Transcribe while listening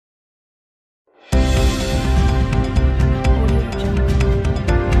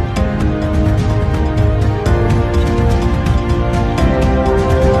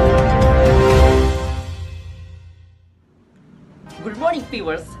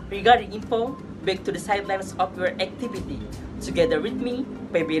Regarding info, back to the sidelines of your activity. Together with me,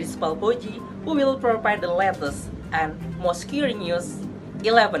 Feby Rizfal Fauzi, who will provide the latest and most current news,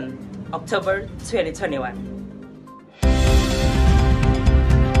 11 October 2021.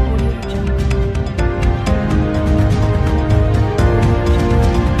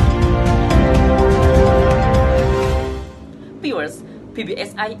 Viewers,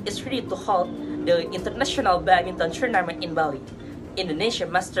 PBSI is ready to hold the International Badminton Tournament in Bali, Indonesia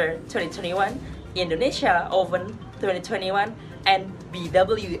Master 2021, Indonesia Open 2021, and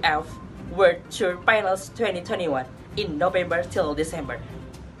BWF World Tour Finals 2021 in November till December.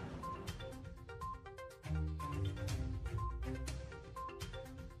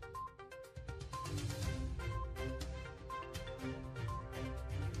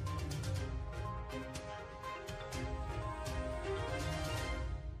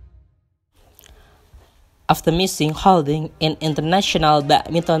 After missing holding an international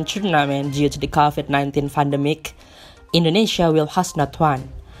badminton tournament due to the COVID-19 pandemic, Indonesia will host not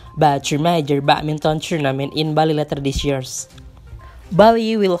one, but three major badminton tournaments in Bali later this year.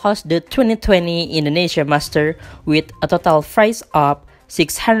 Bali will host the 2020 Indonesia Master with a total prize of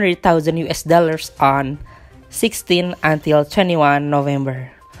 $600,000 on 16 until 21 November,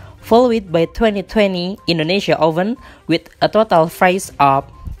 followed by 2020 Indonesia Open with a total prize of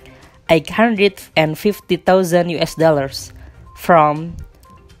 $850,000 from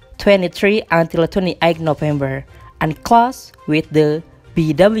 23 until 28 November, and close with the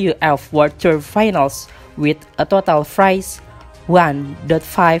BWF World Tour Finals with a total prize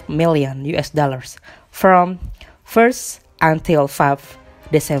 $1.5 million from 1st until 5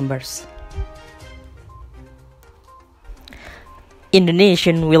 December.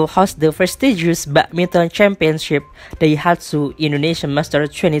 Indonesia will host the prestigious badminton championship Daihatsu Indonesia Master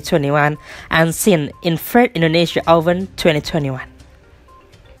 2021 and Sin in Fred Indonesia Open 2021.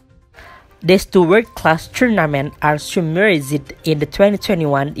 These two world-class tournaments are submerged in the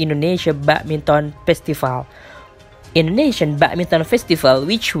 2021 Indonesia Badminton Festival. Indonesian Badminton Festival,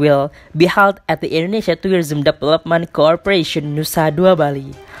 which will be held at the Indonesia Tourism Development Corporation Nusa Dua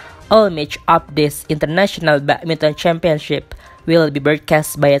Bali. All match of this International Badminton Championship will be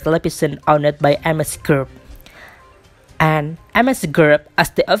broadcast by a television owned by MS Group. And MS Group,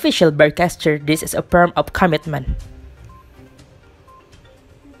 as the official broadcaster, this is a form of commitment.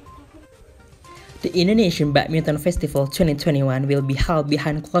 The Indonesian Badminton Festival 2021 will be held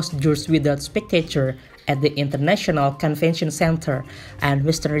behind closed doors without spectator at the International Convention Center and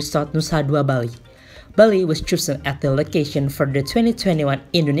Western Resort Nusa Dua Bali. Bali was chosen as the location for the 2021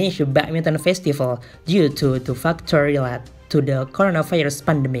 Indonesia Badminton Festival due to two factors related to the coronavirus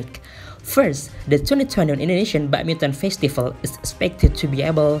pandemic. First, the 2021 Indonesian Badminton Festival is expected to be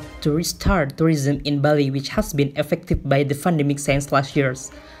able to restart tourism in Bali, which has been affected by the pandemic since last year.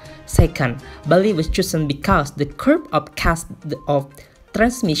 Second, Bali was chosen because the curve of cases of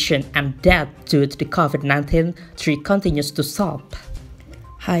transmission and death due to the COVID-19 continues to solve.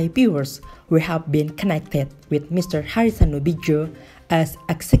 Hi viewers, we have been connected with Mr. Haritanu Bijo as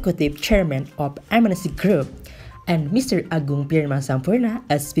Executive Chairman of MNC Group and Mr. Agung Pirma Sampurna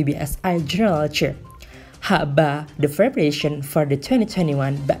as PBSI General Chair. How about the preparation for the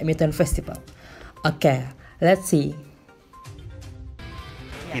 2021 Badminton Festival? Okay, let's see.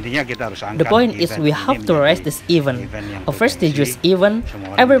 The point is we have to raise this event, a prestigious event.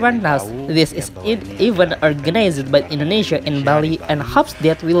 Everyone knows this is an event organized by Indonesia in Bali and hopes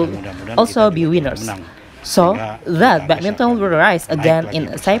that will also be winners. So that badminton will rise again in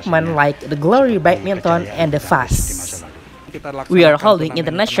excitement like the glory badminton and the fast. We are holding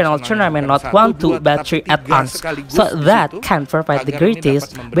international tournament not 1, 2, but 3 at once, so that can provide the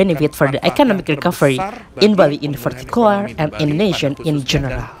greatest benefit for the economic recovery in Bali in particular and Indonesia in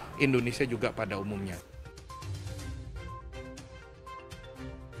general. Indonesia juga pada umumnya.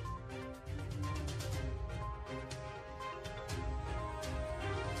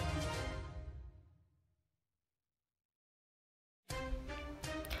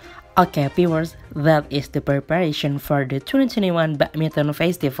 Okay viewers, that is the preparation for the 2021 Badminton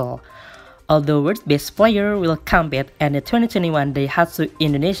Festival. Although world-best player will compete at the 2021 Daihatsu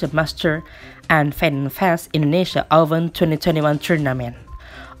Indonesia Master and Fast Indonesia Open 2021 tournament.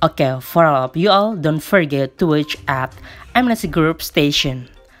 Okay, for all of you all, don't forget to watch at MNC Group Station.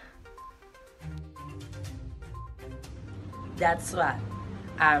 That's right.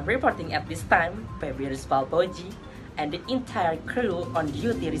 I'm reporting at this time, Feby Rizfal Fauzi, and the entire crew on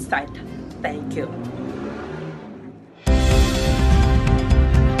duty resigned. Thank you.